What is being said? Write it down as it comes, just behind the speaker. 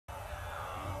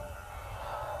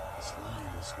This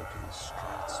lion is looking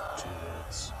straight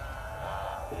towards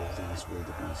all these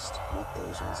wildebeest, not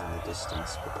those ones in the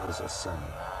distance, but those are some.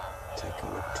 Take a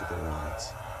look to the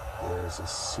right. There is a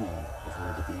sea of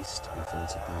wildebeest in front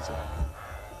of these lions.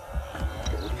 And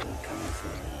the audio coming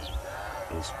from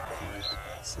them is quite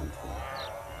something.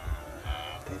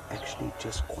 They've actually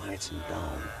just quietened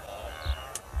down.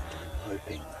 And I'm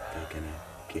hoping they're going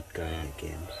to get going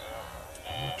again.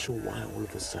 I'm not sure why all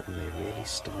of a sudden they really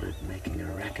started making a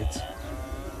racket.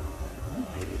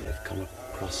 Maybe they've come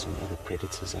across some other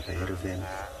predators up ahead of them.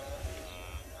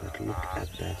 But look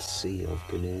at that sea of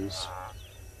canoes.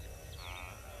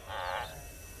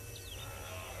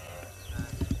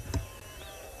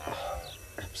 Oh,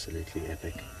 absolutely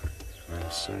epic.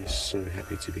 I'm so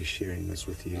happy to be sharing this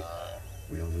with you.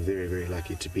 We are very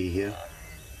lucky to be here,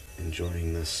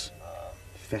 enjoying this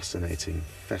fascinating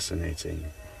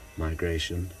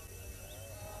migration.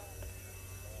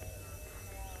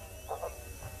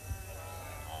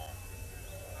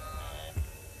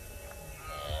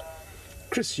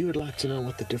 Chris, you would like to know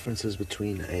what the difference is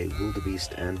between a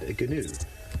wildebeest and a gnu.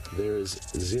 There is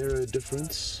zero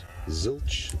difference,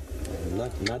 zilch,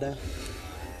 nada.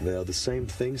 They are the same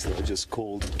things, they're just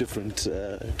called different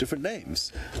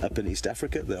names. Up in East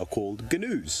Africa, they are called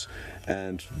gnus.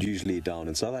 And usually down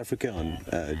in South Africa, on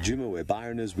Djuma, where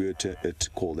Byron is, we were to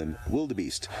call them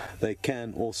wildebeest. They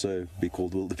can also be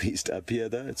called wildebeest up here,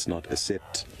 though. It's not a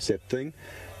Sept thing.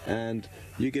 And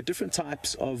you get different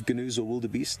types of gnus or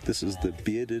wildebeest. This is the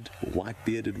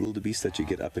white-bearded wildebeest that you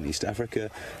get up in East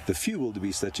Africa. The few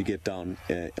wildebeest that you get down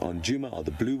on Djuma are the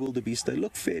blue wildebeest. They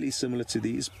look fairly similar to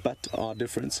these, but are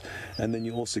different. And then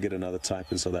you also get another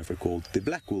type in South Africa called the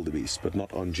black wildebeest, but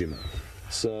not on Djuma.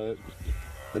 So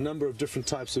a number of different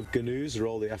types of gnus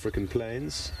roll the African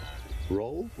plains.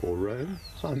 Roll or roam,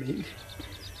 I mean.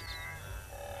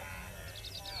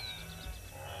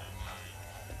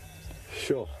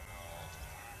 Sure.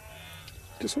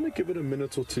 Just want to give it a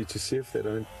minute or two to see if they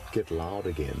don't get loud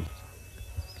again.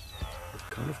 They've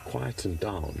kind of quietened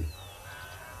down.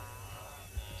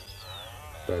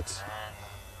 But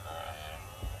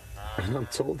I'm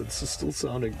told that this is still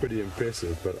sounding pretty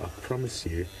impressive, but I promise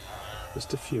you,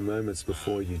 just a few moments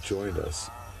before you joined us,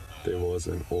 there was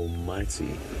an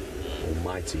almighty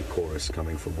chorus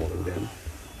coming from all of them.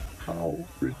 How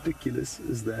ridiculous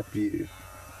is that view?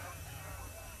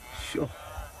 Sure.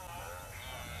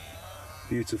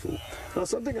 Beautiful. Now,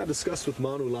 something I discussed with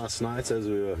Manu last night as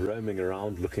we were roaming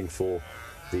around looking for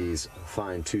these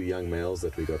fine two young males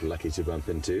that we got lucky to bump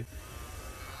into.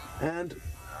 And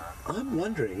I'm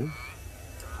wondering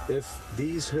if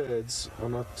these herds are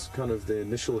not kind of the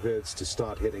initial herds to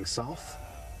start heading south,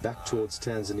 back towards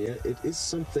Tanzania. It is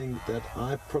something that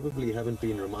I probably haven't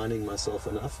been reminding myself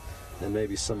enough, and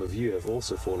maybe some of you have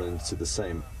also fallen into the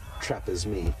same trap as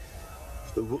me.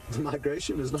 The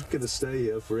migration is not going to stay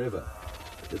here forever.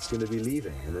 It's going to be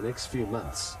leaving in the next few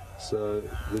months. So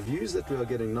the views that we are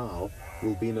getting now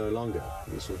will be no longer.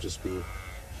 This will just be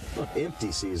not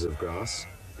empty seas of grass,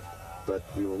 but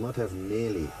we will not have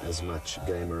nearly as much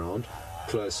game around.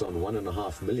 Close on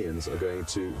 1.5 million are going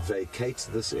to vacate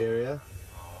this area.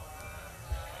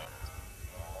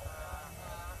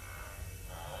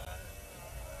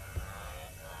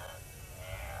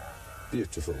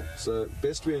 Beautiful. So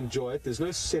best we enjoy it. There's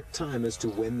no set time as to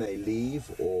when they leave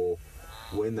or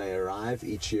when they arrive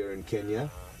each year in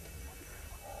Kenya.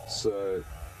 So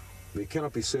we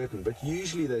cannot be certain, but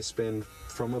usually they spend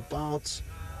from about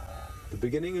the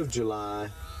beginning of July,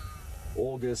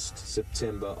 August,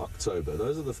 September, October.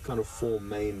 Those are the kind of 4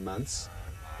 main months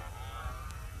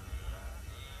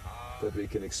that we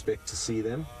can expect to see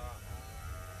them.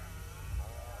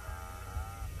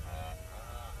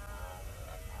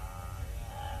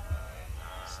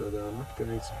 So they are not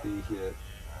going to be here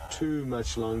too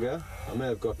much longer. I may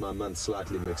have got my months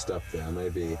slightly mixed up there.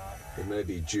 It may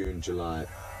be June, July,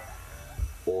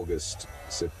 August,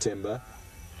 September.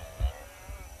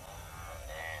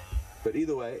 But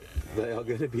either way, they are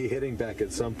going to be heading back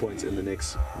at some point in the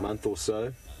next month or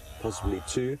so, possibly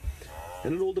 2.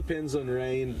 And it all depends on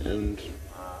rain and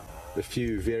a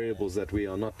few variables that we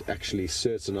are not actually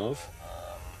certain of.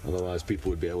 Otherwise,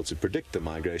 people would be able to predict the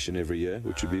migration every year,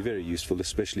 which would be very useful,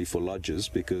 especially for lodges,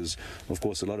 because, of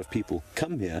course, a lot of people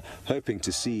come here hoping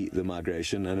to see the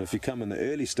migration, and if you come in the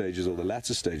early stages or the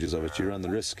latter stages of it, you run the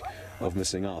risk of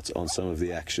missing out on some of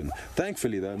the action.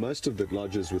 Thankfully, though, most of the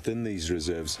lodges within these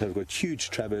reserves have got huge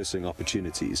traversing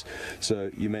opportunities, so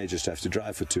you may just have to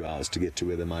drive for 2 hours to get to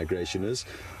where the migration is.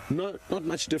 Not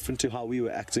much different to how we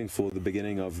were acting for the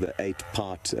beginning of the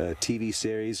 8-part TV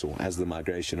series, or as the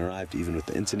migration arrived, even with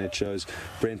the internet internet shows,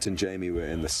 Brent and Jamie were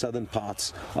in the southern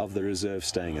parts of the reserve,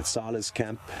 staying at Sala's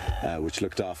camp, which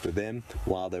looked after them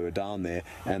while they were down there,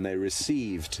 and they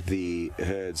received the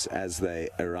herds as they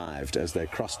arrived, as they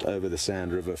crossed over the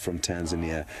Sand River from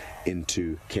Tanzania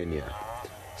into Kenya.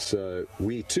 So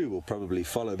we too will probably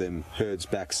follow them herds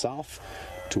back south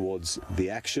towards the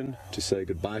action to say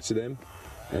goodbye to them.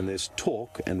 And there's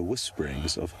talk and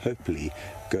whisperings of hopefully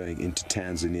going into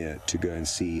Tanzania to go and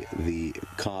see the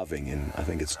calving in, I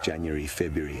think it's January,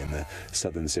 February, in the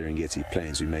southern Serengeti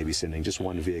plains. We may be sending just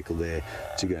one vehicle there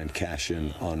to go and cash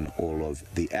in on all of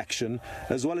the action,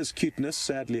 as well as cuteness.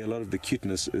 Sadly, a lot of the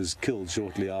cuteness is killed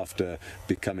shortly after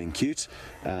becoming cute.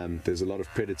 There's a lot of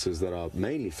predators that are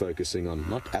mainly focusing on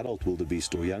not adult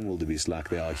wildebeest or young wildebeest like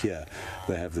they are here.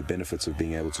 They have the benefits of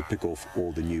being able to pick off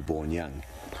all the newborn young.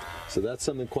 So that's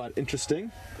something quite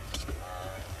interesting.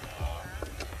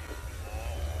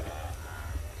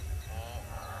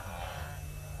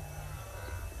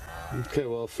 Okay,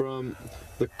 well, from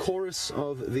the chorus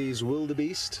of these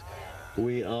wildebeest,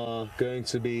 we are going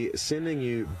to be sending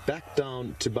you back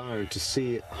down to Byron to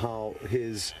see how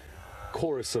his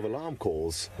chorus of alarm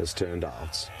calls has turned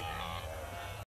out.